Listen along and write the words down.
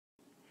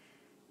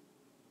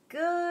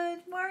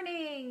Good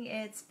morning,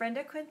 it's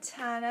Brenda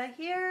Quintana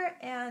here,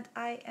 and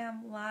I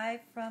am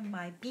live from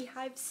my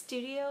Beehive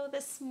studio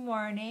this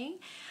morning.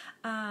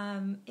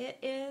 It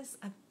is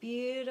a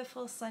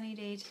beautiful sunny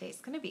day today. It's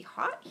going to be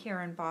hot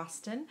here in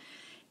Boston,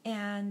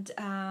 and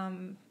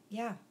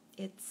yeah,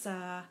 it's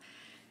going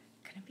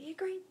to be a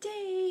great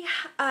day.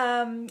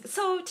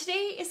 So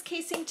today is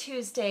Casing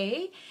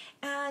Tuesday,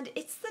 and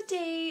it's the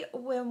day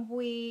when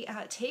we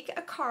take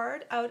a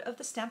card out of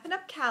the Stampin'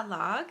 Up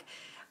catalog.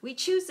 We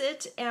choose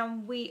it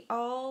and we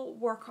all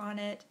work on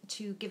it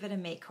to give it a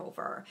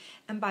makeover.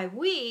 And by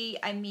we,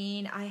 I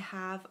mean I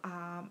have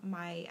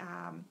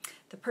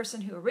the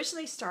person who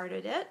originally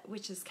started it,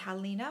 which is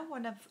Catalina,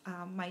 one of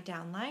my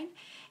downline.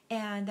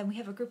 And then we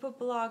have a group of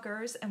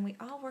bloggers and we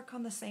all work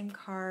on the same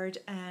card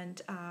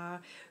and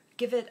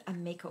give it a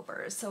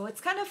makeover. So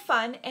it's kind of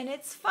fun, and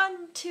it's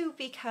fun too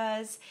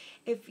because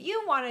if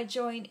you want to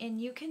join in,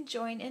 you can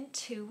join in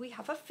too. We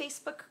have a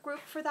Facebook group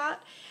for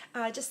that.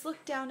 Just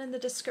look down in the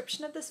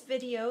description of this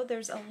video.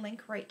 There's a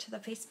link right to the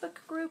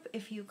Facebook group.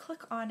 If you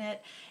click on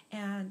it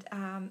and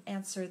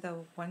answer the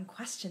one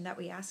question that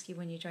we ask you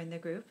when you join the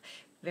group,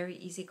 very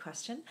easy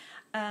question,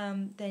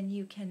 then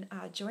you can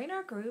join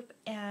our group,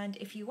 and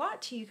if you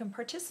want to, you can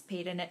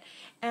participate in it.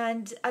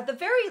 And at the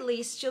very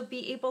least, you'll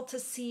be able to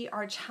see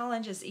our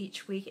challenges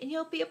each week, and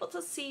you'll be able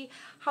to see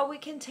how we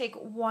can take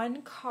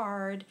one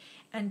card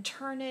and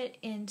turn it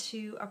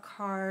into a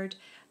card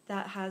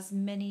that has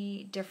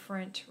many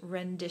different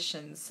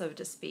renditions, so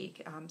to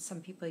speak. Some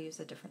people use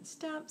a different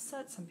stamp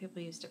set, some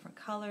people use different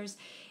colors.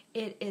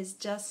 It is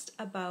just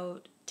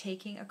about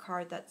taking a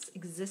card that's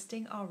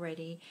existing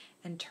already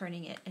and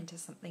turning it into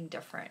something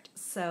different.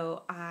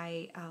 So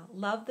I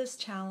love this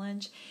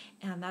challenge,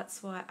 and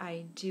that's why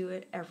I do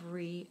it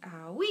every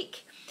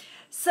week.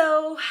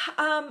 So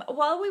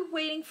while we're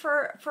waiting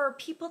for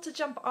people to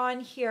jump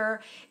on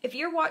here, if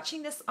you're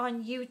watching this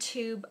on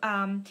YouTube,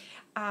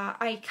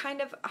 I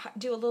kind of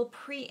do a little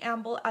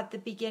preamble at the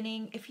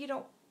beginning. If you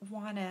don't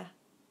want to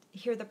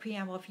hear the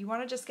preamble, if you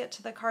want to just get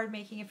to the card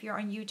making, if you're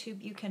on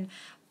YouTube, you can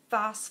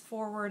fast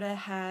forward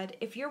ahead.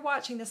 If you're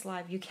watching this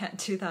live, you can't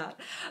do that.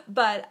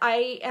 But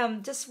I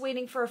am just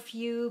waiting for a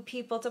few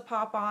people to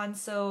pop on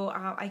so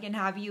I can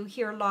have you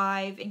here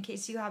live in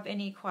case you have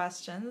any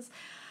questions.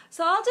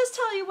 So I'll just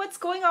tell you what's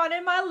going on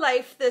in my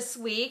life this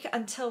week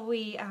until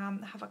we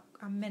have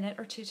a minute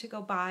or two to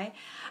go by.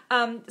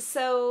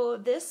 So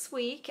this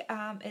week,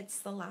 it's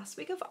the last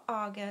week of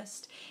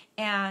August,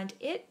 and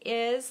it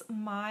is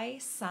my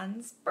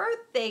son's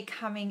birthday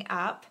coming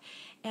up,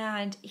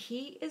 and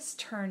he is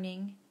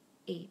turning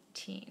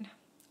 18.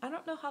 I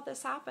don't know how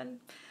this happened.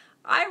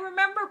 I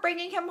remember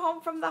bringing him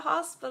home from the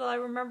hospital. I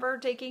remember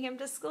taking him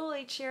to school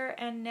each year,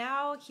 and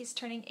now he's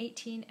turning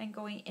 18 and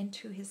going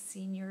into his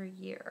senior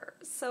year.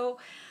 So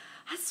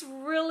that's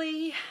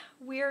really,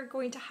 we're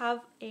going to have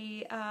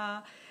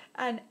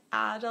an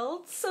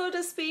adult, so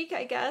to speak,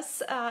 I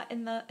guess,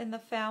 in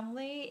the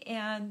family,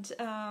 and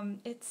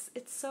it's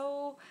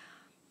so.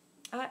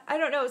 I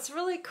don't know, it's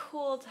really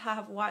cool to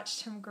have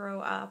watched him grow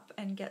up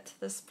and get to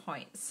this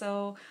point.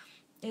 So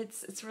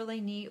it's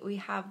really neat. We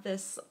have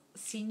this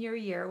senior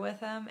year with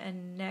him,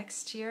 and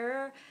next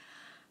year,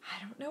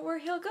 I don't know where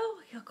he'll go.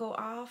 He'll go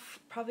off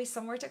probably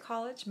somewhere to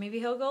college. Maybe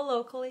he'll go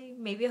locally.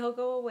 Maybe he'll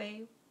go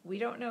away. We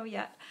don't know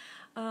yet.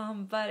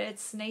 But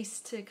it's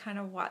nice to kind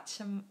of watch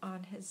him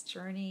on his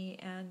journey,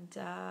 and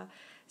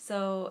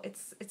so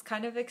it's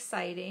kind of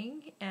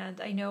exciting.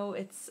 And I know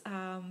it's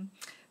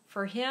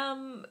for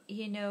him,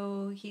 you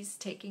know, he's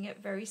taking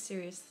it very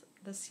serious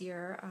this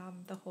year,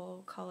 the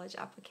whole college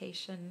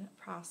application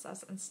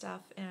process and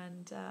stuff,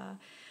 and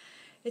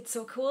it's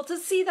so cool to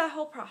see that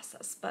whole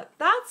process. But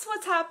that's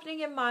what's happening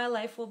in my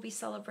life. We'll be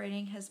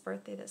celebrating his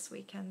birthday this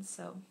weekend,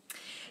 so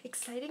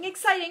exciting,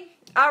 exciting.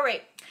 All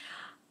right,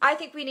 I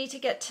think we need to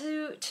get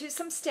to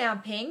some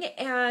stamping,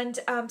 and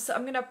so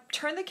I'm gonna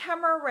turn the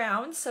camera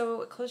around,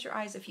 so close your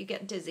eyes if you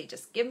get dizzy.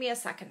 Just give me a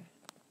second.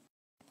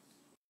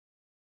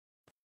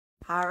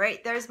 All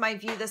right, there's my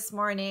view this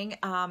morning.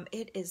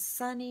 It is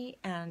sunny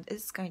and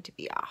it's going to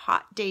be a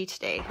hot day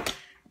today. I'm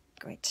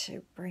going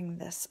to bring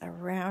this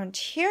around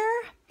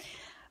here.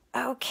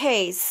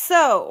 Okay,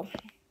 so,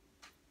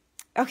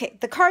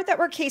 the card that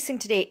we're casing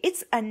today,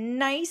 it's a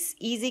nice,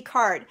 easy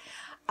card.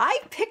 I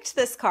picked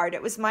this card.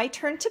 It was my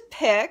turn to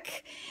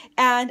pick,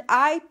 and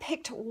I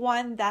picked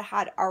one that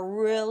had a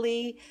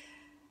really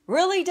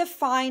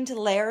defined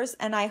layers,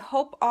 and I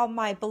hope all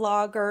my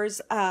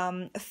bloggers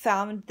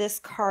found this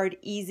card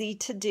easy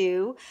to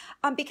do,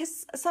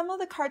 because some of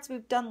the cards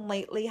we've done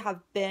lately have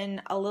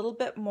been a little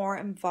bit more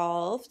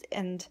involved,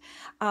 and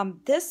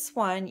this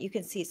one, you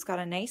can see it's got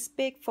a nice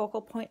big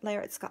focal point layer.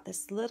 It's got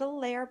this little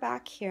layer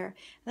back here,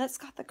 and it's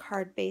got the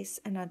card base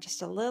and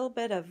just a little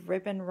bit of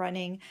ribbon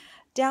running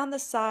down the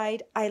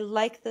side. I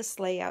like this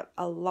layout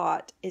a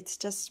lot. It's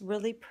just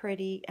really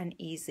pretty and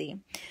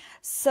easy.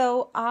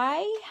 So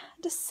I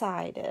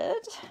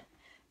decided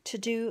to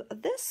do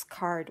this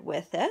card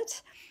with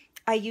it.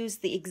 I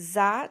used the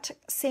exact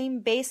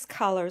same base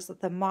colors of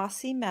the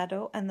Mossy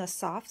Meadow and the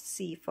Soft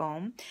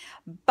Seafoam,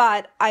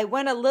 but I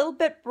went a little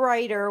bit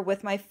brighter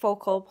with my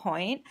focal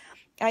point.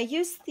 I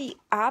used the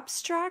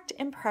Abstract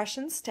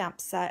Impression stamp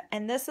set,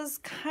 and this is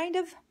kind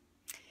of,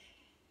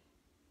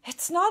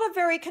 it's not a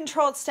very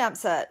controlled stamp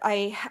set.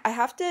 I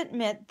have to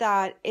admit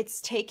that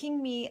it's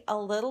taking me a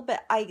little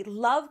bit. I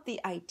love the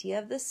idea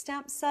of this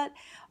stamp set,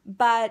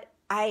 but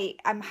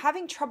I'm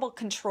having trouble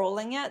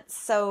controlling it,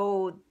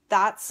 so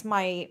that's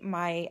my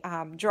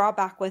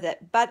drawback with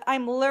it. But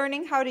I'm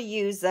learning how to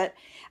use it,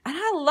 and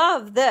I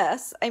love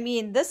this. I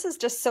mean, this is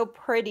just so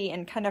pretty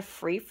and kind of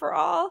free for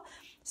all,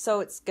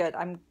 so it's good.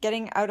 I'm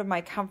getting out of my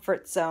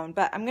comfort zone,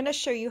 but I'm going to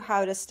show you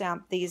how to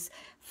stamp these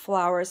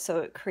flowers so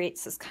it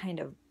creates this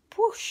kind of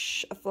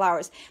whoosh of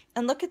flowers.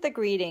 And look at the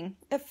greeting.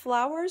 If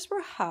flowers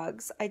were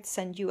hugs, I'd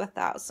send you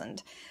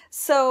 1,000.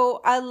 So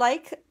I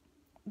like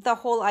the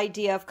whole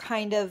idea of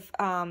kind of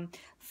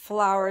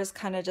flowers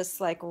kind of just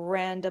like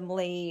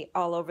randomly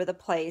all over the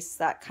place.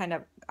 That kind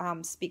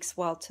of speaks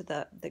well to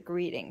the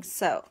greeting.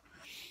 So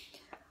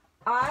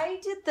I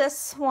did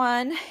this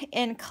one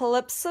in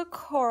Calypso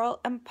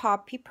Coral and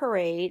Poppy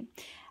Parade, and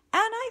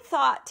I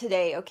thought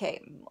today, okay,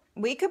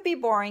 we could be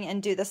boring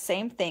and do the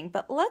same thing,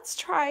 but let's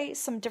try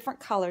some different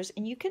colors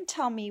and you can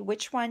tell me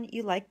which one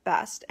you like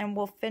best, and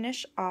we'll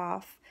finish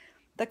off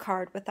the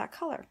card with that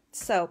color.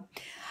 So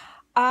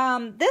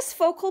this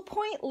focal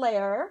point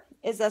layer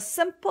is a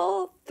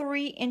simple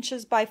 3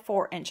 inches by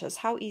 4 inches.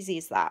 How easy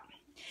is that?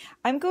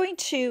 I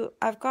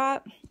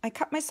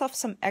cut myself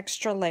some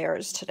extra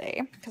layers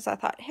today because I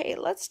thought, hey,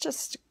 let's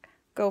just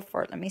go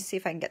for it. Let me see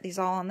if I can get these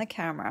all on the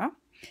camera.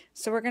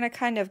 So we're going to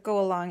kind of go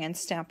along and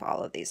stamp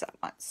all of these at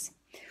once.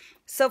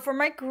 So for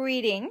my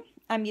greeting,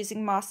 I'm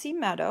using Mossy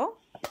Meadow.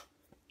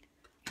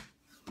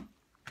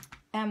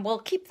 And we'll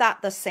keep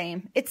that the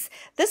same.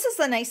 This is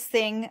the nice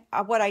thing,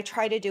 what I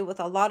try to do with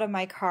a lot of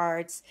my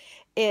cards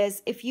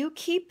is if you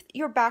keep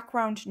your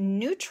background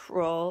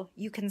neutral,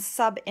 you can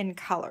sub in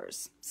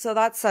colors. So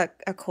that's a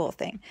cool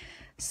thing.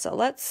 So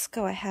let's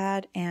go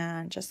ahead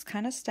and just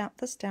kind of stamp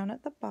this down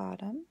at the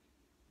bottom.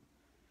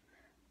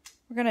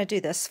 We're going to do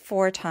this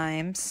 4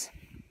 times.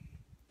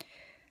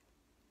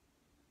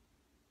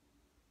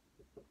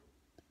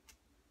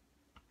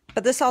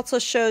 But this also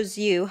shows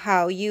you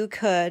how you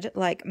could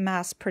like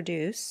mass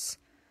produce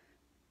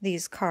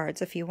these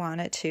cards if you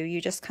wanted to. You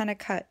just kind of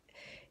cut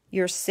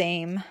your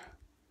same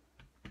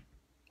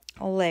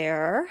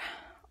layer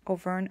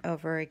over and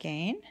over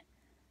again.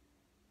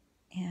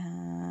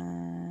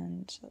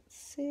 And let's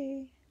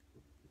see.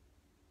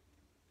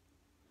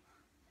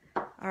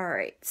 All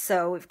right,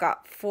 so we've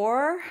got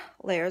 4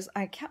 layers.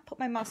 I can't put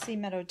my Mossy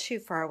Meadow too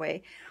far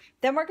away.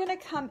 Then we're going to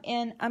come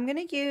in. I'm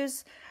going to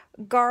use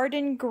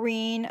Garden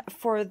Green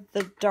for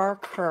the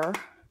darker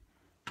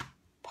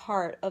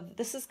part of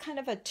this. Is kind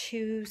of a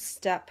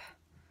 2-step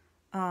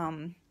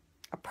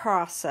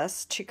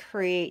process to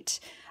create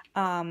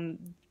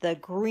the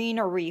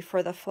greenery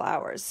for the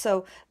flowers.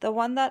 So the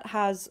one that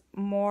has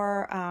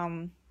more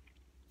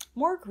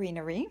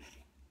greenery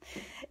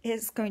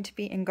is going to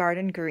be in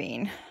Garden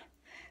Green.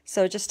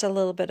 So just a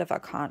little bit of a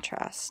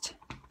contrast.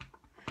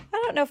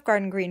 I don't know if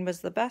Garden Green was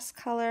the best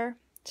color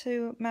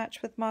to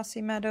match with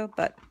Mossy Meadow,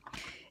 but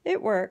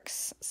it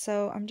works.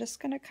 So I'm just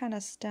going to kind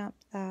of stamp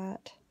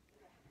that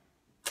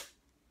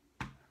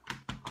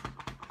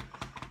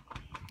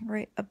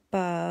right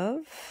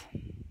above.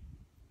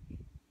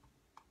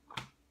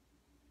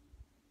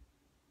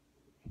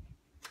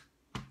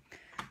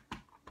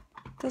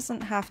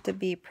 Doesn't have to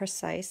be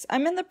precise.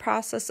 I'm in the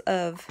process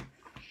of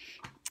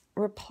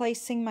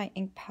replacing my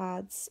ink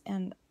pads,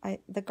 and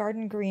the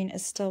Garden Green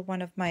is still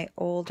one of my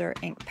older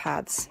ink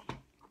pads.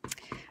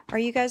 Are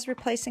you guys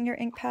replacing your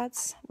ink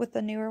pads with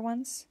the newer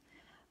ones?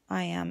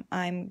 I am.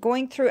 I'm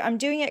going through, I'm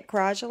doing it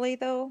gradually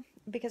though,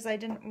 because I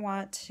didn't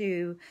want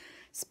to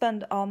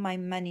spend all my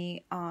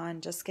money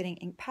on just getting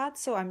ink pads,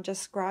 so I'm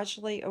just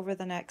gradually over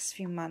the next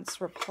few months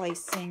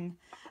replacing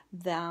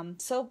them.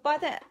 So by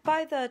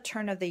the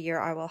turn of the year,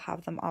 I will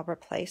have them all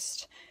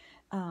replaced.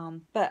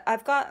 But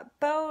I've got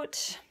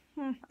about,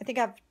 I think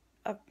I've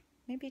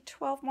maybe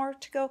 12 more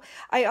to go.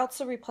 I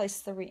also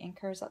replaced the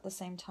re-inkers at the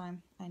same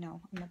time. I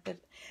know, I'm a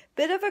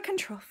bit of a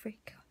control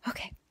freak.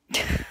 Okay.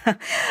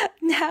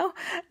 now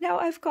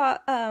I've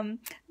got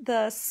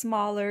the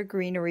smaller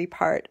greenery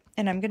part,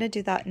 and I'm going to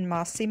do that in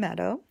Mossy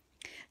Meadow.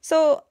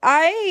 So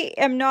I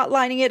am not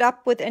lining it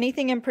up with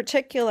anything in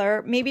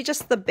particular, maybe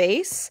just the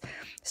base.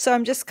 So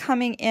I'm just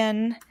coming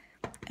in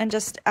and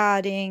just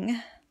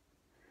adding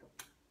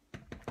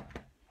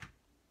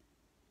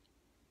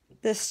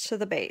this to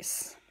the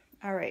base.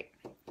 All right,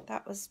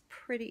 that was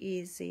pretty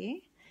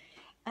easy.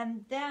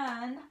 And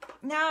then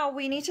now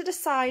we need to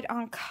decide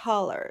on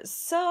colors.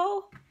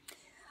 So,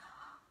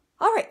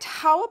 all right,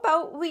 how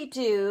about we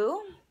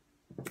do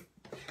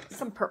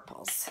some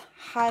purples?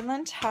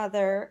 Highland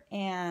Heather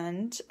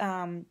and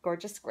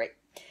Gorgeous Grape.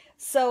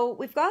 So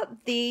we've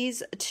got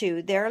these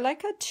two. They're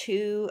like a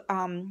two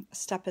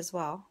step as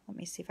well. Let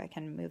me see if I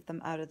can move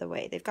them out of the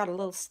way. They've got a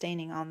little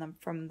staining on them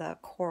from the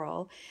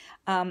coral.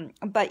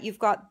 But you've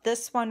got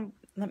this one.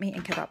 Let me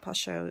ink it up. I'll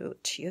show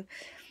it to you.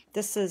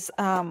 This is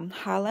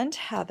Highland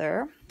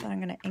Heather. I'm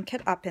going to ink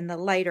it up in the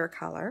lighter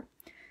color.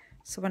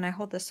 So when I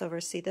hold this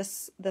over, see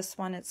this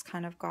one, it's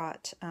kind of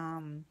got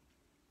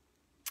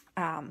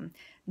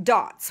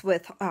dots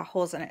with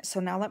holes in it. So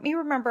now let me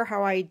remember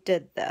how I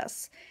did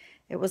this.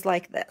 It was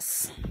like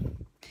this.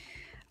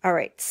 All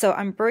right, so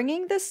I'm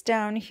bringing this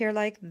down here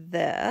like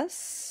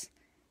this.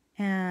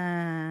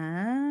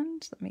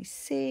 And let me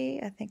see,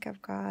 I think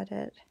I've got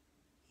it.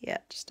 Yeah,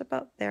 just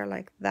about there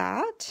like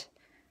that.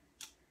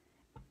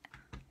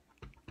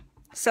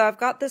 So I've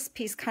got this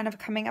piece kind of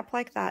coming up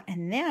like that.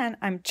 And then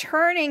I'm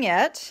turning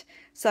it.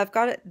 So I've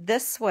got it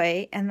this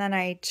way. And then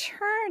I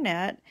turn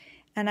it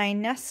and I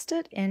nest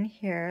it in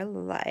here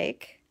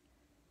like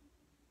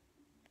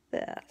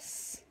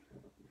this.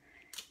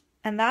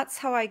 And that's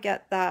how I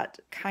get that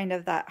kind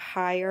of that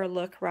higher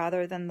look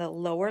rather than the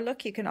lower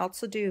look. You can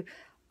also do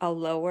a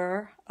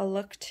lower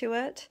look to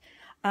it.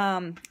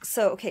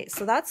 Okay,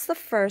 so that's the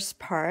first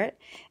part.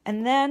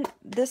 And then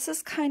this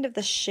is kind of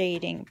the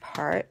shading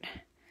part.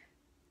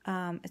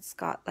 It's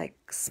got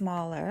like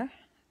smaller.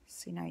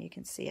 See, now you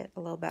can see it a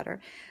little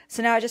better.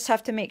 So now I just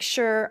have to make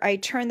sure I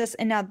turn this.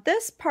 And now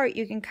this part,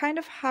 you can kind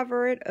of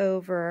hover it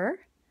over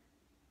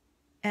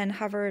and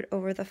hover it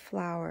over the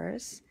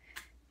flowers.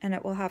 And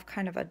it will have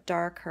kind of a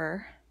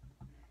darker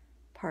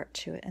part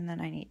to it. And then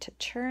I need to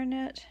turn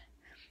it.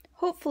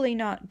 Hopefully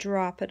not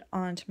drop it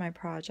onto my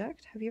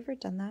project. Have you ever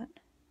done that?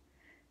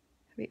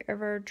 Have you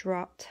ever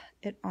dropped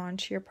it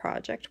onto your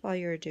project while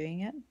you're doing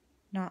it?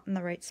 Not in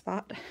the right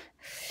spot?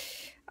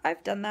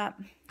 I've done that.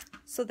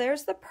 So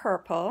there's the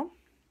purple.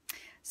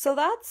 So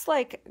that's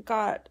like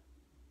got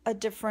a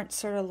different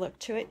sort of look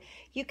to it.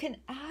 You can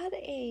add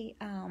a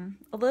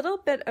little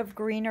bit of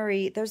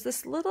greenery. There's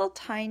this little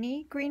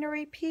tiny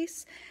greenery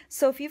piece.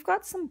 So if you've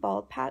got some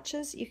bald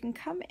patches, you can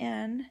come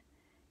in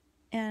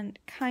and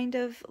kind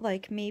of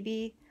like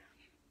maybe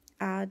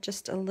add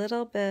just a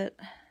little bit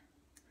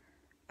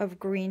of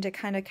green to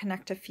kind of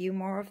connect a few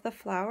more of the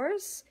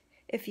flowers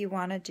if you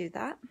want to do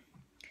that.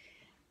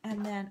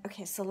 And then,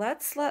 okay, so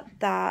let's let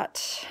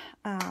that,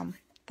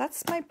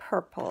 that's my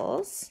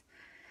purples.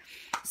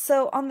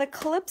 So on the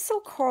Calypso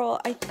Coral,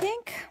 I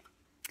think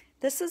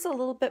this is a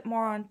little bit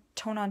more on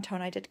tone.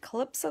 I did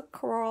Calypso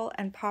Coral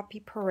and Poppy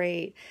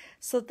Parade.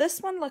 So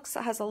this one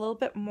has a little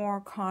bit more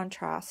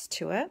contrast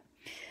to it.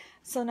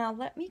 So now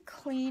let me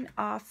clean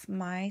off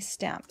my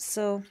stamp.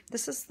 So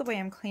this is the way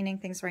I'm cleaning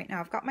things right now.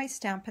 I've got my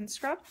Stampin'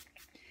 Scrub,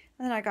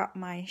 and then I got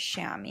my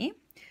chamois.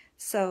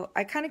 So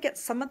I kind of get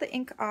some of the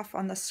ink off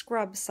on the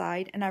scrub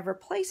side, and I've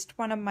replaced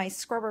one of my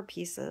scrubber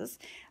pieces.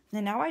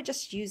 And now I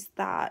just use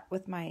that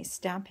with my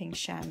stamping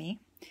chamois,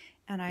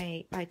 and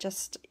I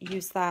just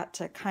use that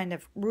to kind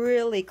of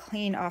really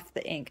clean off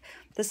the ink.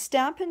 The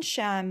Stampin'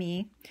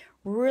 Chamois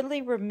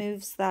really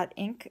removes that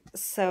ink,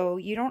 so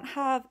you don't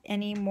have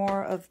any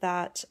more of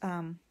that.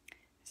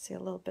 See a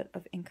little bit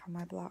of ink on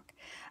my block.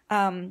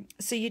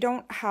 So you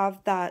don't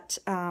have that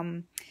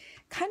kind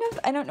of,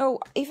 I don't know,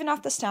 even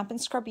off the Stampin'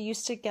 Scrub, you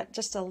used to get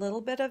just a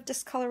little bit of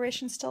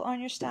discoloration still on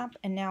your stamp,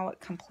 and now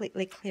it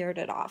completely cleared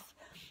it off.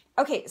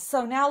 Okay,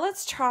 so now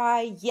let's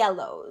try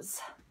yellows.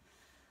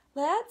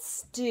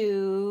 Let's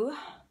do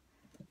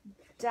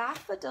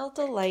Daffodil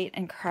Delight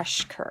and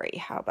Crushed Curry.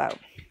 How about?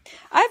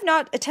 I've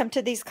not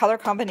attempted these color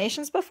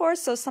combinations before,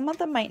 so some of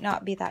them might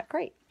not be that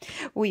great.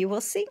 We will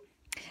see.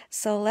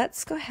 So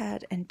let's go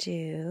ahead and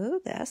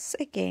do this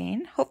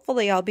again.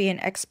 Hopefully I'll be an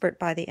expert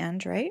by the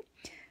end, right?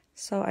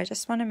 So I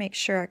just want to make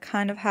sure I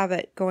kind of have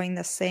it going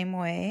the same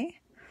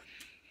way.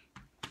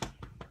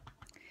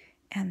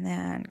 And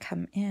then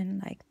come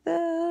in like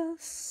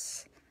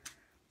this.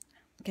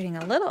 Getting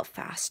a little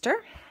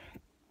faster.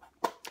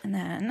 And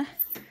then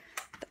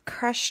the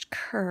Crushed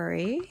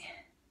Curry.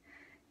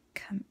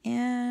 Come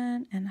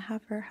in and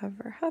hover,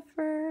 hover,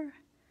 hover.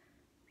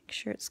 Make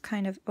sure it's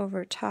kind of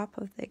over top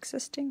of the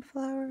existing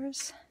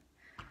flowers.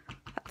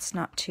 That's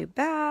not too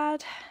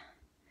bad.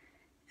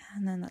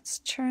 And then let's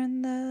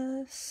turn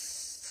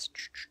this.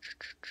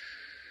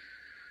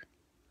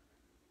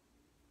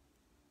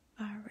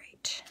 All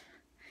right.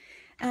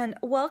 And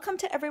welcome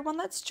to everyone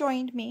that's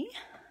joined me.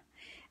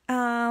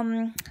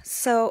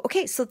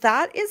 Okay, so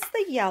that is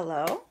the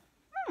yellow.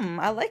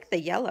 I like the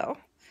yellow.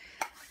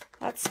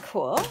 That's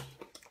cool.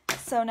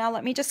 So now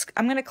let me just,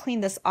 I'm going to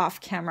clean this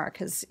off camera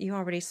because you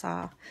already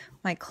saw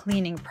my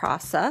cleaning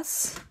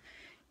process.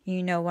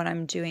 You know what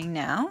I'm doing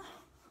now.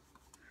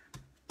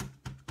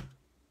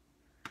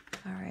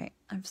 All right,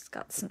 I've just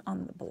got some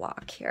on the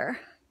block here.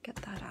 Get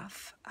that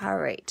off. All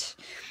right.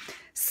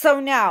 So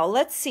now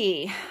let's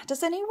see.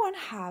 Does anyone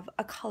have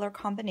a color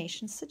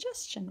combination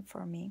suggestion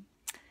for me?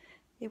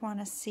 They want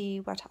to see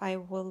what I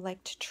will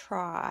like to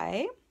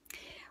try.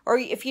 Or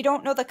if you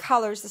don't know the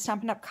colors, the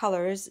Stampin' Up!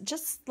 Colors,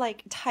 just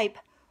like type,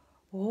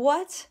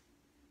 what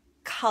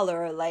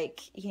color,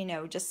 like, you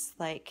know, just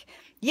like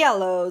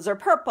yellows or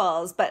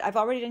purples, but I've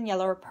already done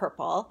yellow or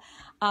purple.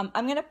 I'm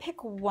going to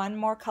pick one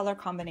more color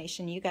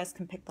combination. You guys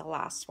can pick the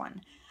last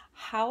one.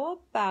 How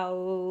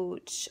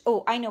about,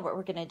 oh, I know what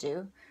we're going to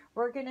do.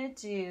 We're going to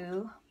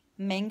do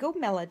Mango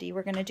Melody.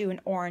 We're going to do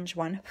an orange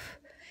one.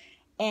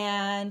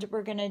 And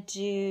we're going to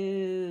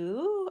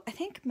do, I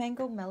think,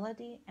 Mango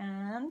Melody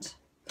and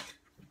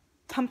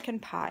Pumpkin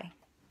Pie.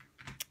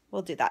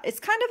 We'll do that. It's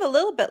kind of a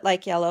little bit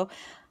like yellow.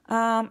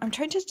 I'm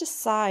trying to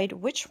decide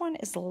which one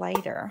is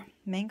lighter,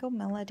 Mango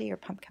Melody or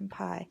Pumpkin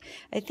Pie.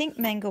 I think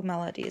Mango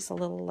Melody is a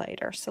little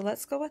lighter. So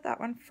let's go with that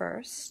one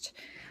first.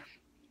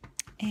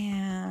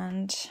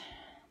 And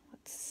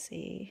let's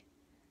see.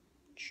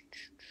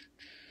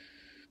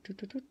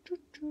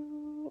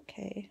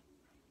 Okay.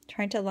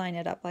 Trying to line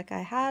it up like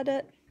I had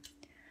it.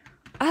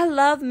 I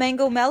love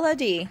Mango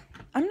Melody.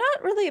 I'm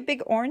not really a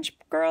big orange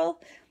girl,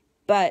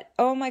 but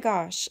oh my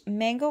gosh,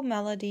 Mango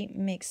Melody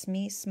makes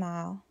me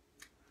smile.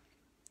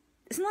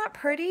 Isn't that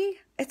pretty?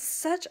 It's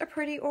such a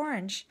pretty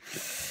orange.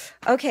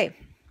 Okay,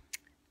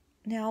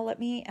 now let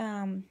me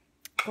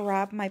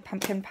grab my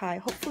pumpkin pie.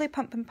 Hopefully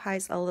pumpkin pie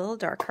is a little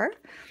darker.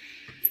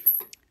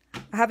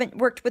 I haven't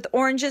worked with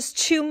oranges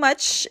too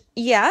much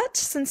yet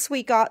since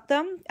we got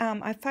them.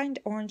 I find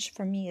orange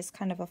for me is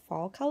kind of a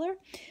fall color,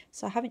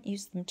 so I haven't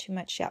used them too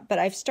much yet. But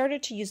I've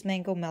started to use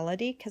Mango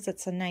Melody because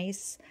it's a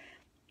nice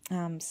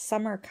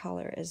summer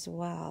color as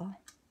well.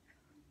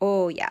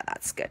 Oh yeah,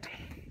 that's good.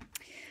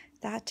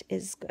 That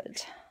is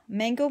good.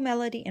 Mango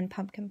Melody and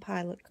Pumpkin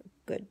Pie look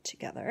good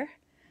together.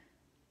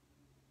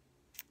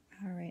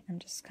 All right, I'm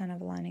just kind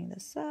of lining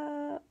this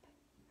up.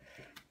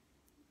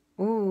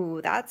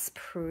 Ooh, that's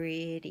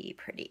pretty.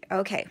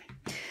 Okay,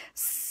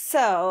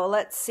 so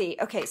let's see.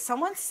 Okay,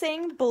 someone's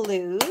saying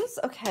blues.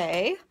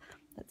 Okay,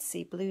 let's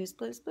see. Blues.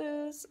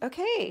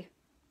 Okay,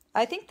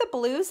 I think the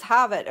blues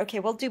have it. Okay,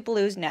 we'll do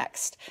blues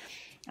next.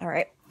 All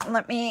right,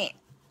 let me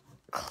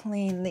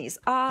clean these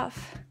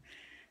off.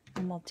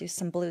 And we'll do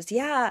some blues.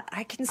 Yeah,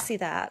 I can see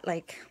that.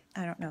 Like,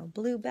 I don't know,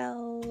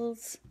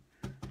 bluebells.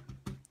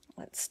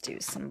 Let's do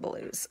some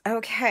blues.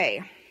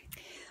 Okay.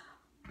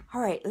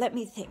 All right, let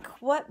me think.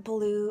 What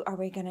blue are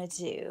we going to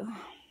do?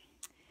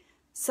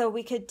 So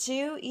we could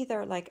do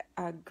either like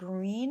a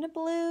green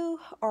blue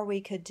or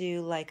we could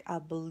do like a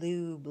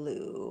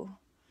blue.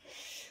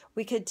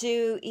 We could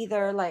do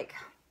either like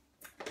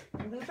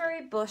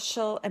Blueberry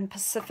Bushel and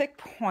Pacific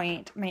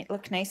Point might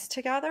look nice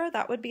together.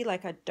 That would be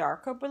like a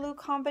darker blue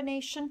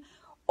combination.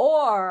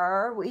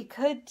 Or we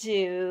could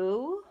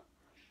do,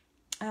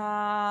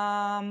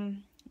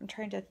 I'm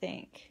trying to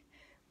think.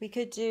 We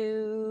could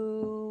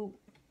do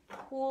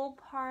Pool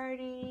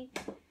Party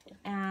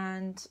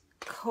and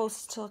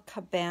Coastal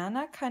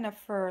Cabana kind of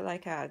for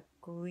like a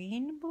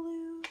green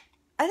blue.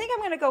 I think I'm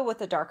going to go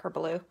with a darker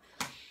blue.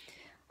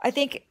 I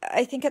think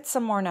it's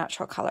some more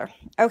natural color.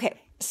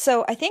 Okay,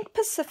 so I think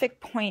Pacific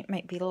Point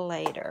might be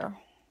lighter.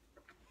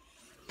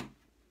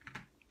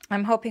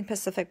 I'm hoping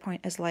Pacific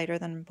Point is lighter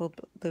than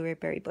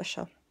Blueberry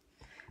Bushel.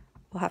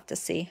 We'll have to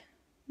see.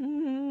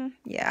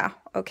 Yeah,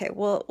 okay,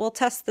 we'll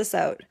test this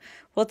out.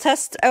 We'll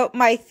test out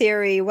my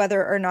theory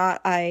whether or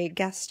not I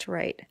guessed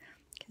right.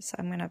 Okay, so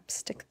I'm going to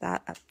stick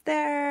that up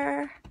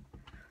there.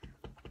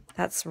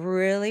 That's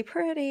really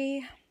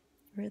pretty.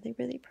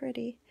 Really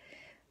pretty.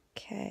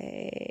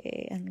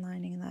 Okay, and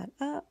lining that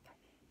up.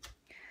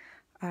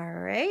 All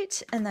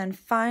right, and then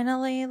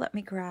finally, let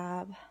me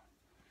grab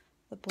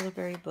the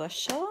Blueberry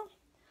Bushel.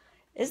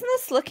 Isn't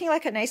this looking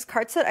like a nice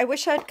card set? I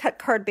wish I'd cut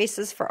card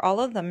bases for all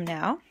of them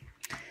now.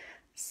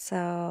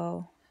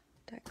 So,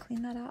 did I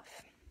clean that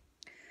off?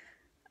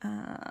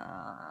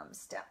 I'm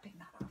stamping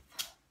that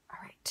off. All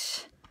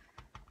right.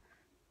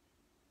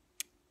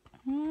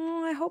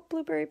 I hope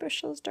Blueberry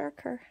Bushel is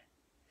darker.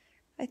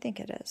 I think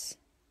it is.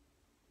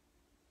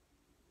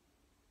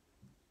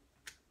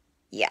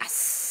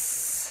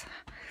 Yes,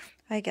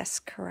 I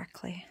guessed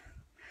correctly.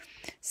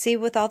 See,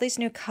 with all these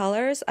new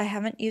colors, I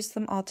haven't used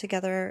them all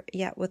together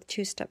yet with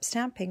two-step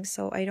stamping,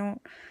 so I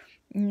don't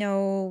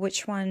know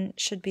which one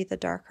should be the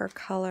darker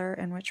color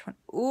and which one.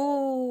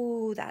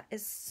 Ooh, that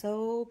is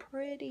so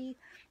pretty.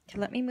 Okay,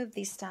 let me move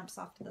these stamps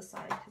off to the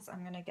side because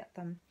I'm going to get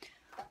them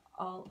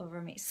all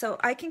over me. So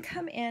I can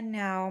come in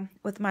now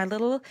with my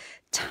little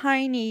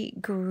tiny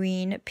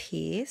green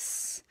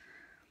piece.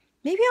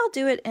 Maybe I'll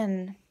do it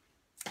in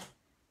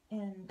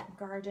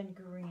garden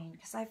green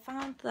because I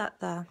found that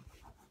the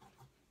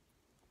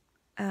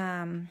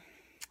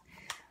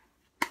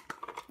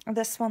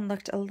this one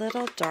looked a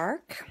little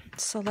dark,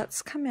 so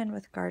let's come in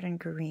with garden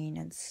green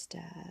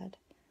instead.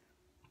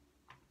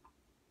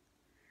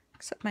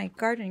 Except my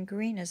garden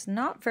green is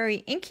not very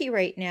inky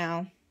right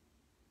now.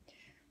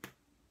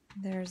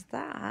 There's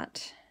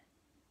that.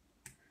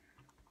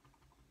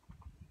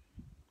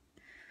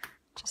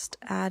 Just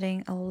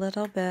adding a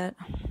little bit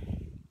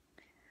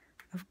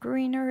of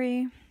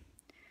greenery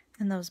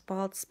and those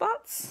bald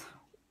spots.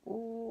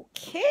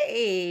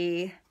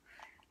 Okay,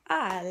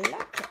 I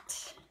like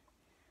it.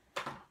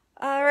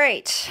 All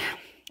right.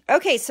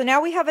 Okay, so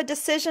now we have a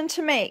decision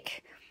to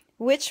make.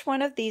 which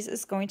one of these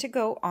is going to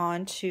go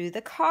on to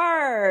the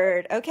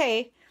card.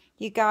 Okay,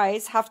 you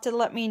guys have to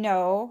let me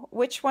know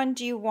which one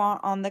do you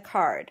want on the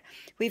card.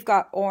 We've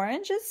got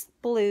oranges,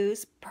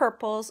 blues,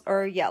 purples,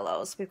 or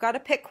yellows. We've got to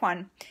pick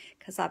one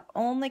because I've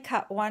only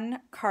cut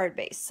one card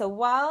base. So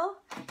while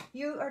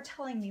you are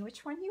telling me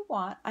which one you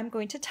want, I'm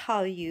going to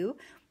tell you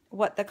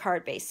what the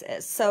card base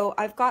is. So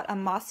I've got a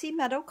Mossy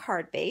Meadow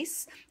card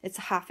base. It's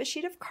a half a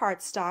sheet of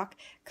cardstock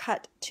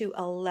cut to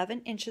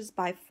 11 inches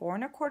by 4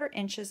 1/4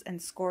 inches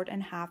and scored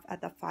in half at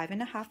the 5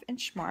 1/2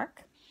 inch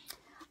mark.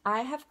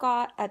 I have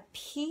got a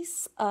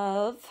piece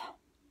of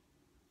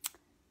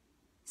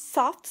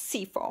soft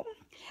seafoam,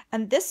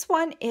 and this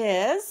one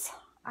is,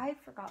 I've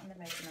forgotten the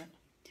measurement.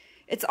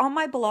 It's on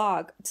my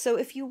blog. So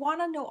if you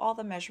want to know all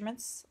the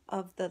measurements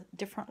of the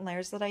different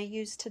layers that I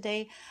used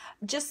today,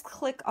 just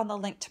click on the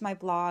link to my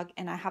blog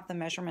and I have the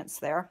measurements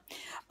there.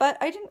 But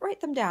I didn't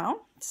write them down.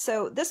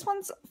 So this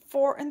one's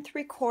 4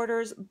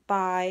 3/4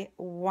 by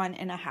 1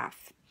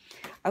 1/2.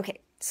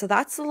 Okay, so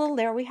that's the little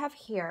layer we have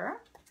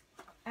here.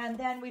 And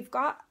then we've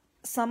got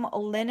some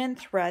linen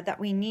thread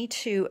that we need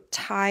to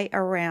tie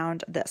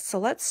around this. So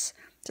let's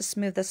just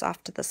move this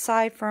off to the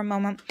side for a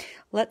moment.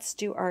 Let's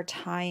do our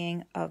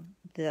tying of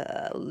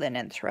the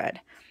linen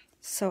thread.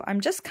 So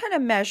I'm just kind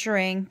of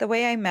measuring. The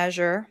way I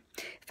measure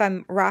if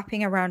I'm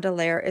wrapping around a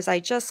layer is I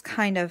just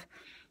kind of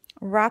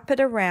wrap it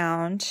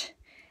around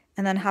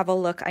and then have a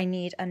look. I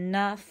need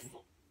enough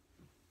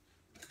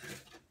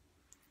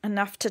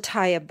to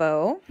tie a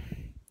bow.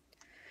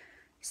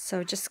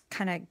 So just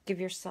kind of give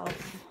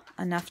yourself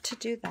enough to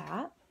do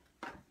that.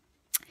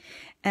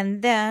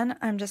 And then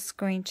I'm just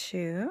going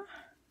to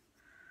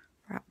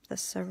wrap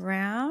this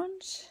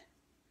around.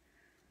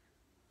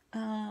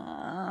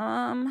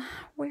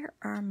 Where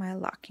are my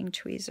locking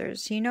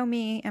tweezers? You know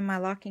me and my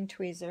locking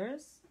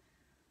tweezers.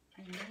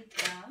 I need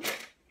them.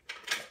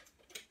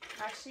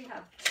 I actually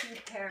have 2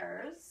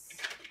 pairs.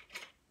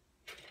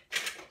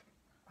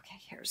 Okay,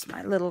 here's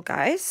my little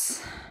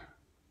guys.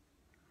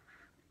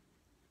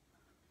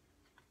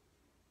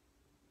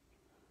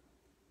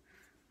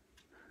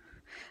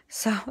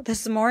 So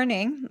this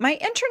morning, my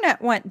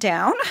internet went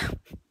down.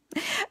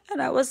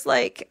 And I was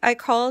like, I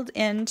called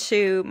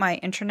into my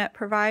internet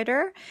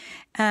provider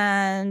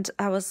and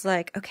I was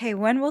like, okay,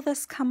 when will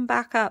this come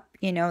back up?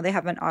 You know, they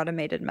have an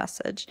automated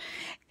message.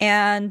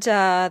 And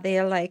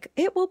they're like,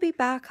 it will be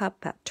back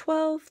up at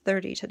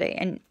 12:30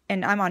 today.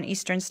 And I'm on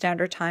Eastern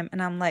Standard Time.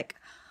 And I'm like,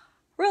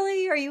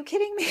 really? Are you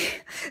kidding me?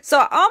 So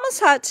I almost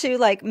had to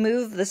like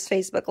move this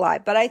Facebook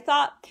Live. But I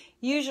thought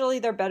usually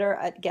they're better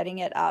at getting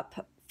it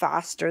up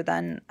faster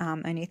than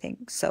anything.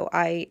 So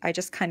I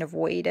just kind of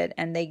waited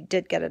and they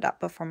did get it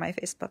up before my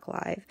Facebook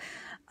Live.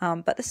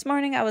 But this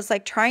morning I was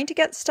like trying to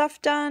get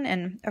stuff done.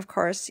 And of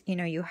course, you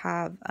know, you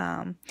have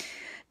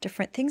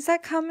different things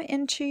that come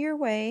into your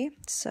way.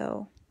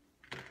 So,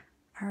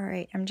 all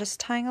right, I'm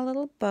just tying a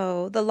little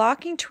bow. The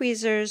locking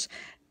tweezers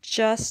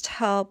just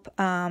help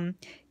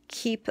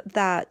keep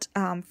that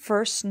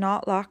first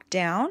knot locked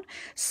down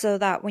so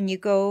that when you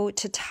go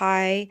to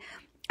tie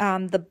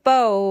the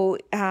bow,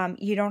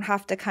 you don't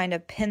have to kind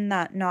of pin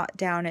that knot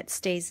down. It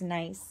stays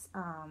nice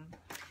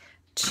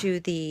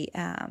to the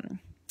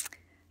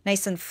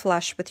nice and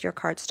flush with your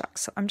cardstock.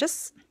 So I'm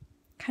just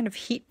kind of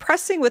heat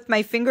pressing with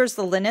my fingers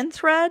the linen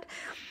thread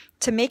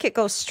to make it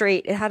go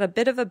straight. It had a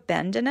bit of a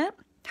bend in it.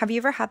 Have you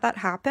ever had that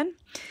happen?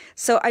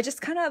 So I just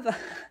kind of,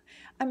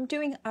 I'm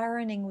doing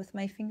ironing with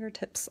my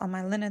fingertips on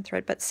my linen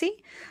thread. But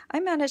see,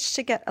 I managed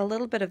to get a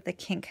little bit of the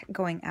kink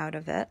going out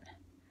of it.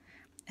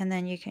 And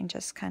then you can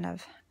just kind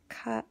of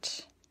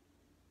cut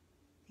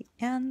the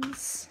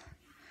ends.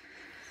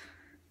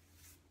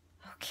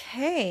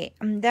 Okay,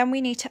 and then we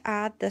need to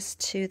add this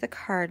to the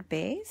card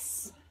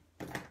base.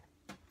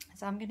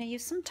 So I'm going to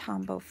use some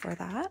Tombow for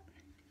that.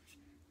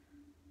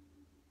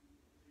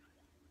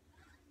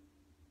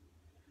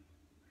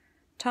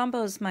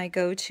 Tombow is my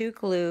go-to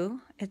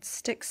glue. It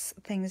sticks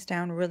things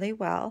down really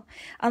well.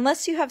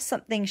 Unless you have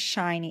something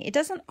shiny. It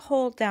doesn't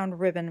hold down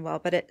ribbon well,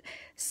 but it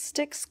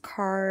sticks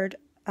card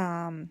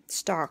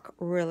stock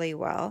really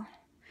well.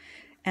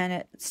 And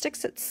it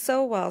sticks it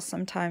so well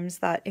sometimes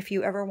that if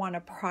you ever want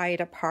to pry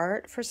it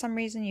apart for some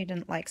reason you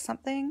didn't like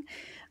something,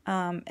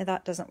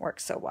 that doesn't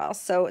work so well.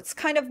 So it's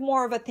kind of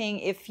more of a thing.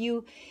 If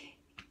you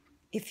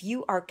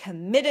are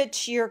committed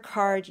to your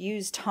card,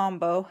 use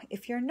Tombow.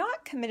 If you're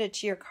not committed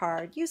to your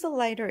card, use a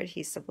lighter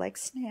adhesive like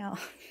snail.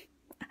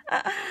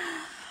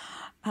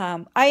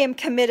 I am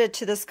committed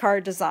to this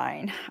card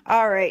design.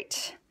 All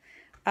right.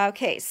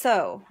 Okay,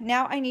 so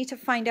now I need to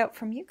find out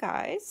from you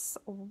guys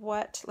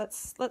what,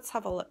 let's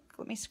have a look.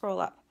 Let me scroll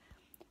up.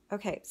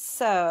 Okay,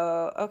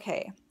 so,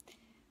 okay.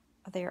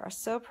 They are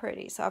so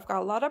pretty. So I've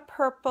got a lot of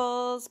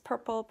purples,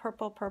 purple,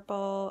 purple,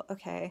 purple.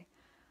 Okay.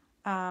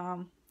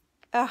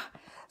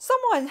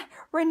 Someone,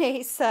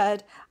 Renee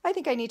said, I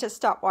think I need to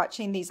stop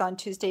watching these on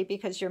Tuesday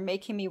because you're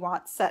making me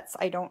want sets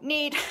I don't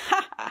need.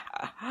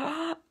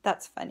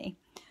 That's funny.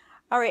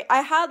 All right,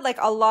 I had like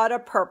a lot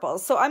of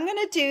purples, so I'm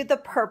gonna do the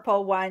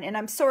purple one, and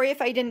I'm sorry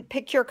if I didn't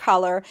pick your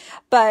color,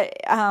 but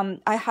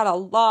I had a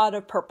lot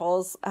of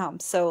purples,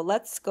 so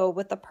let's go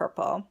with the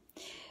purple.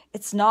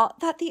 It's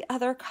not that the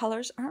other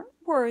colors aren't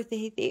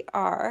worthy, they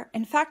are.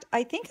 In fact,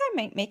 I think I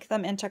might make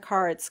them into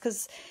cards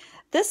because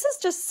this is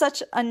just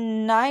such a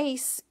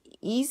nice,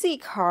 easy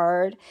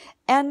card,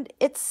 and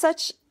it's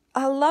such,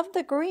 I love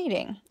the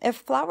greeting. If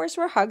flowers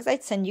were hugs,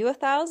 I'd send you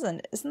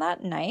 1,000. Isn't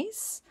that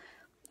nice?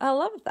 I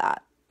love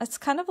that. It's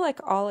kind of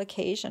like all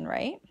occasion,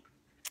 right?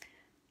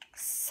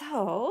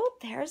 So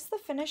there's the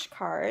finished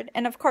card.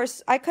 And of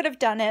course, I could have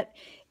done it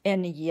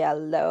in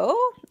yellow.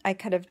 I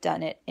could have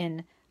done it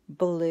in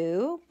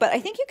blue. But I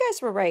think you guys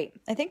were right.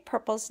 I think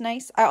purple's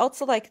nice. I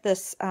also like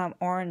this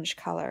orange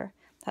color.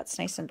 That's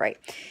nice and bright.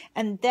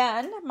 And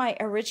then my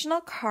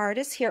original card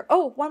is here.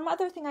 Oh, one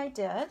other thing I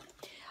did.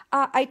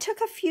 I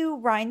took a few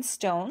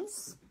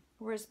rhinestones.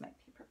 Where's my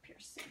paper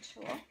piercing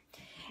tool?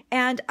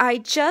 And I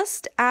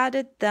just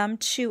added them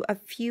to a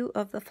few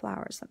of the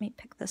flowers. Let me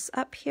pick this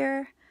up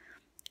here.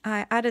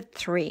 I added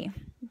 3.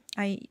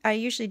 I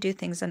usually do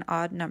things in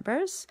odd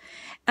numbers.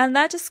 And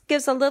that just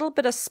gives a little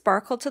bit of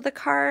sparkle to the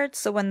card.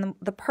 So when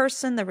the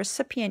person, the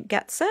recipient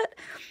gets it,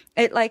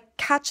 it like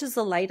catches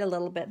the light a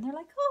little bit. And they're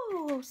like,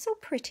 oh, so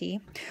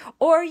pretty.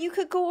 Or you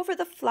could go over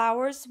the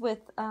flowers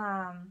with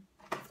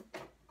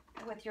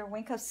your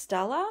Wink of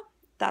Stella.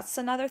 That's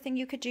another thing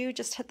you could do.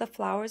 Just hit the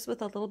flowers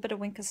with a little bit of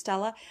Wink of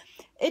Stella.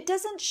 It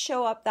doesn't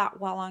show up that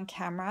well on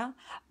camera,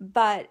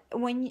 but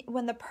when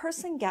the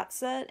person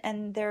gets it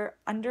and they're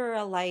under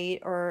a light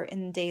or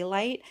in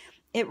daylight,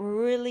 it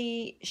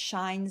really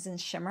shines and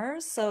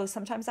shimmers. So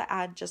sometimes I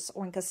add just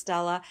Wink of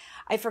Stella.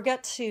 I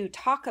forget to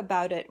talk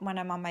about it when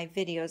I'm on my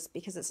videos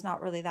because it's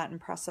not really that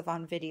impressive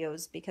on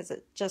videos because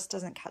it just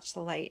doesn't catch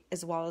the light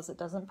as well as it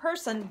does in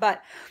person.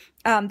 But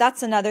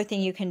that's another thing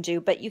you can do.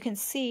 But you can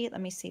see,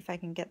 let me see if I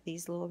can get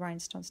these little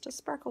rhinestones to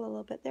sparkle a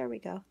little bit. There we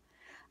go.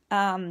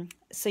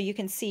 So you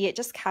can see it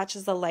just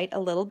catches the light a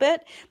little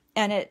bit,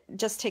 and it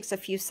just takes a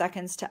few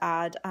seconds to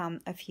add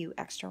a few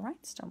extra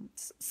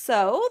rhinestones.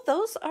 So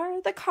those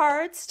are the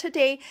cards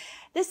today.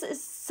 This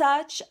is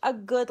such a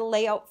good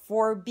layout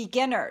for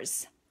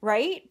beginners,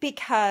 right?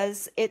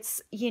 Because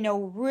it's, you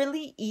know,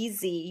 really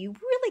easy. You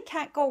really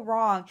can't go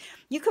wrong.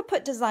 You could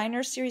put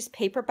designer series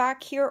paper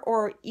back here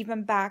or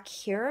even back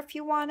here if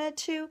you wanted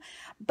to,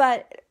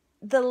 but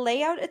the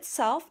layout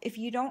itself, if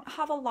you don't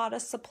have a lot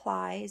of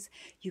supplies,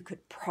 you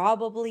could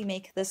probably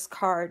make this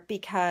card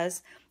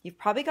because you've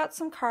probably got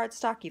some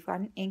cardstock, you've got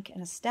an ink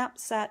and a stamp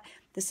set.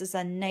 This is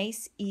a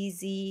nice,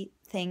 easy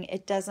thing.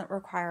 It doesn't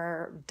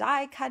require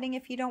die cutting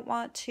if you don't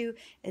want to.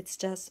 It's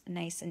just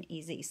nice and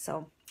easy.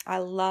 So I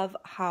love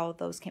how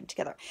those came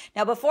together.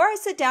 Now, before I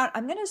sit down,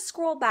 I'm going to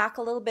scroll back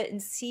a little bit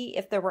and see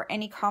if there were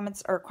any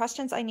comments or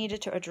questions I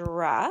needed to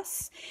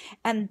address.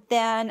 And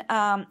then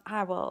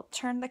I will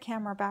turn the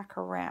camera back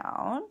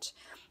around.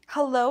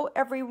 Hello,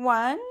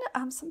 everyone.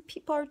 Some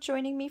people are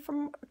joining me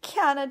from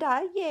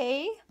Canada.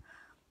 Yay.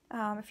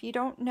 If you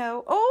don't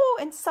know. Oh,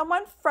 and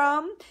someone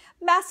from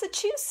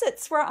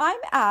Massachusetts where I'm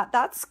at.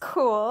 That's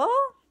cool.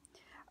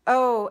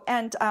 Oh,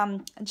 and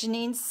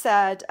Janine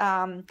said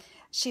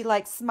she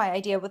likes my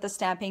idea with the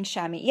stamping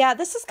chamois. Yeah,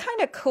 this is kind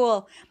of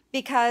cool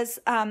because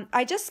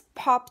I just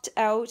popped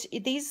out.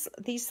 These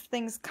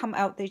things come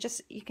out. They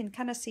just, you can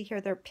kind of see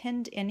here, they're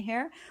pinned in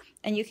here,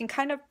 and you can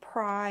kind of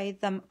pry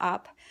them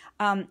up.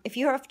 If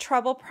you have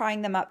trouble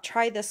prying them up,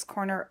 try this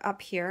corner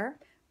up here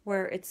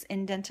where it's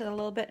indented a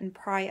little bit and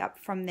pry up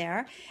from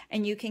there,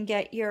 and you can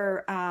get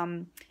your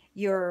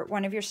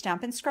one of your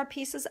Stampin' Scrub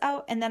pieces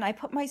out. And then I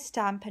put my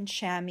Stampin'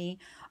 Chamois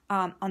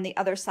on the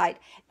other side.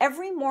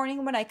 Every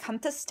morning when I come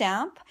to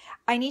stamp,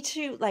 I need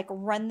to like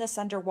run this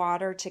under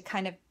water to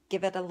kind of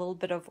give it a little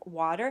bit of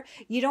water.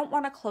 You don't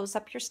want to close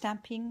up your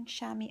stamping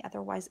chamois,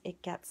 otherwise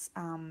it gets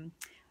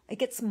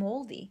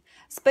moldy.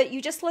 But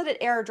you just let it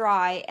air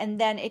dry,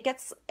 and then it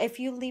gets, if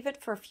you leave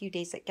it for a few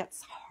days, it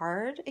gets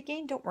hard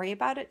again. Don't worry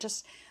about it.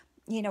 Just,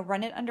 you know,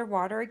 run it under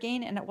water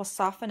again and it will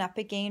soften up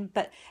again.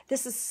 But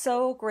this is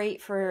so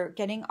great for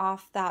getting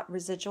off that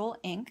residual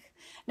ink.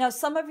 Now,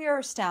 some of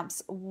your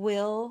stamps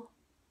will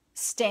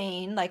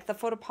stain, like the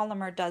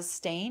photopolymer does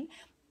stain,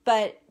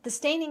 but the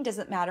staining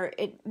doesn't matter.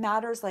 It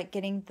matters like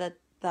getting the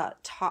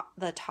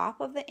top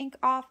of the ink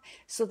off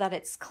so that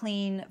it's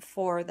clean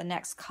for the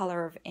next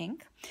color of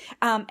ink.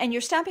 And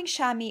your stamping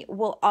chamois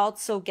will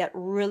also get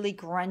really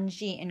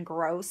grungy and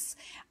gross,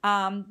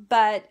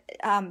 but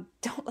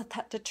don't let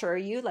that deter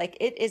you. Like,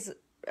 it is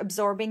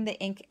absorbing the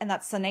ink, and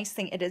that's the nice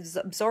thing. It is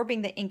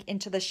absorbing the ink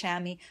into the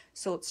chamois,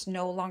 so it's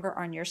no longer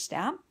on your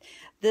stamp.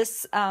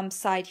 This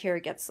side here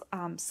gets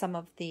some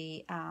of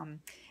the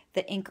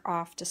ink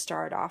off to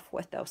start off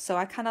with, though. So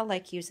I kind of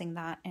like using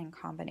that in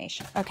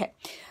combination. Okay,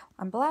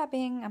 I'm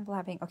blabbing.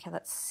 Okay,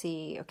 let's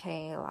see.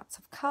 Okay, lots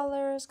of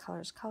colors.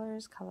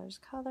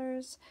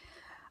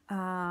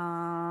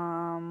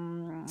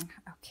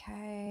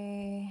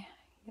 Okay.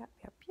 Yep.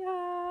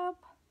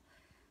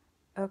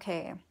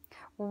 Okay,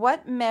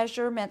 what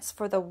measurements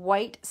for the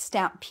white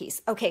stamp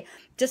piece? Okay,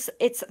 just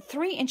it's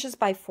 3 inches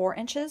by 4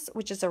 inches,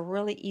 which is a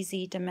really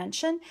easy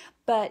dimension.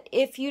 But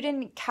if you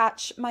didn't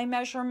catch my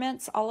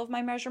measurements, all of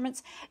my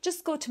measurements,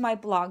 just go to my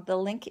blog. The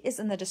link is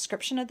in the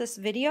description of this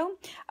video.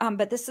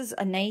 But this is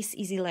a nice,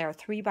 easy layer,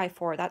 3 by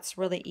 4. That's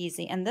really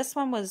easy. And this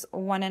one was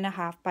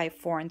 1.5 by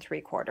 4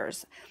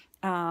 3/4.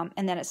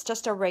 And then it's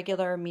just a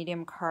regular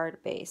medium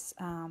card base.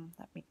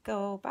 Let me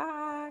go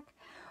back.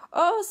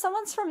 Oh,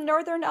 someone's from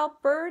Northern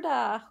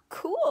Alberta.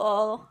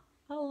 Cool.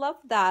 I love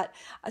that.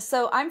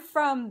 So I'm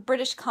from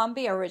British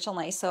Columbia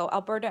originally. So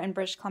Alberta and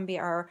British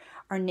Columbia are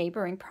our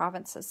neighboring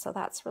provinces. So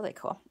that's really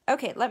cool.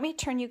 Okay, let me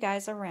turn you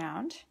guys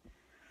around.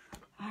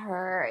 All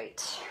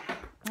right.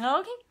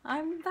 Okay,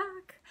 I'm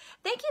back.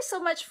 Thank you so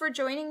much for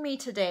joining me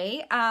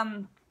today.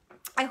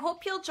 I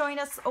hope you'll join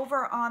us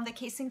over on the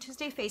Casing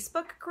Tuesday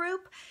Facebook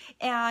group.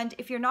 And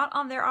if you're not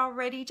on there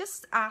already,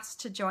 just ask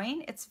to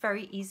join. It's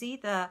very easy.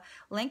 The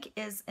link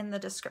is in the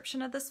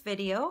description of this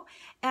video.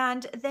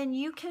 And then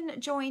you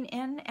can join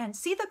in and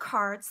see the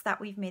cards that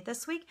we've made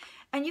this week.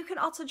 And you can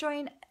also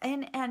join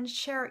in and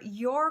share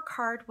your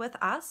card with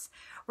us.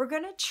 We're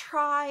going to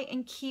try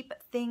and keep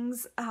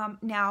things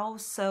now.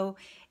 So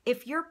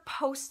if you're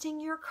posting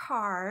your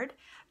card,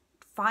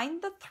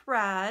 find the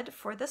thread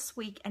for this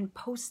week and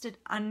post it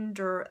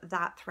under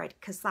that thread,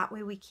 because that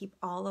way we keep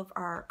all of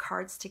our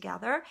cards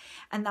together,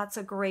 and that's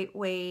a great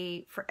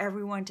way for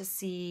everyone to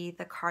see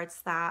the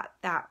cards that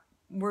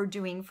we're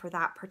doing for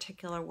that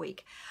particular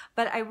week.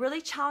 But I really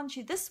challenge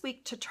you this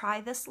week to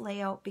try this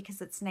layout because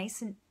it's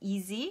nice and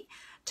easy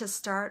to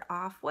start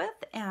off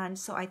with, and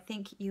so I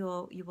think you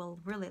will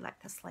really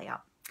like this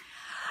layout.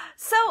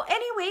 So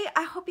anyway,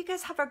 I hope you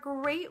guys have a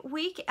great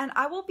week, and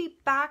I will be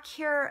back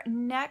here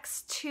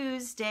next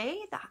Tuesday.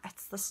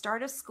 It's the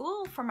start of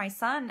school for my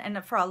son,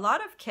 and for a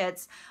lot of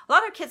kids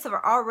have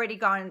already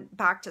gone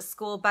back to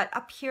school, but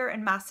up here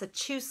in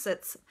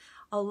Massachusetts,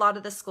 a lot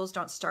of the schools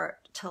don't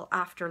start till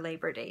after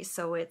Labor Day.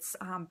 So it's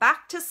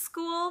back to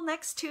school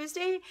next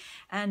Tuesday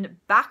and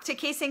back to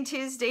Casing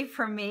Tuesday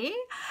for me.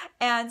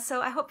 And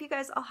so I hope you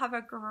guys all have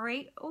a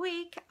great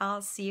week.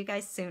 I'll see you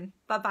guys soon.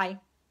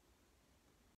 Bye-bye.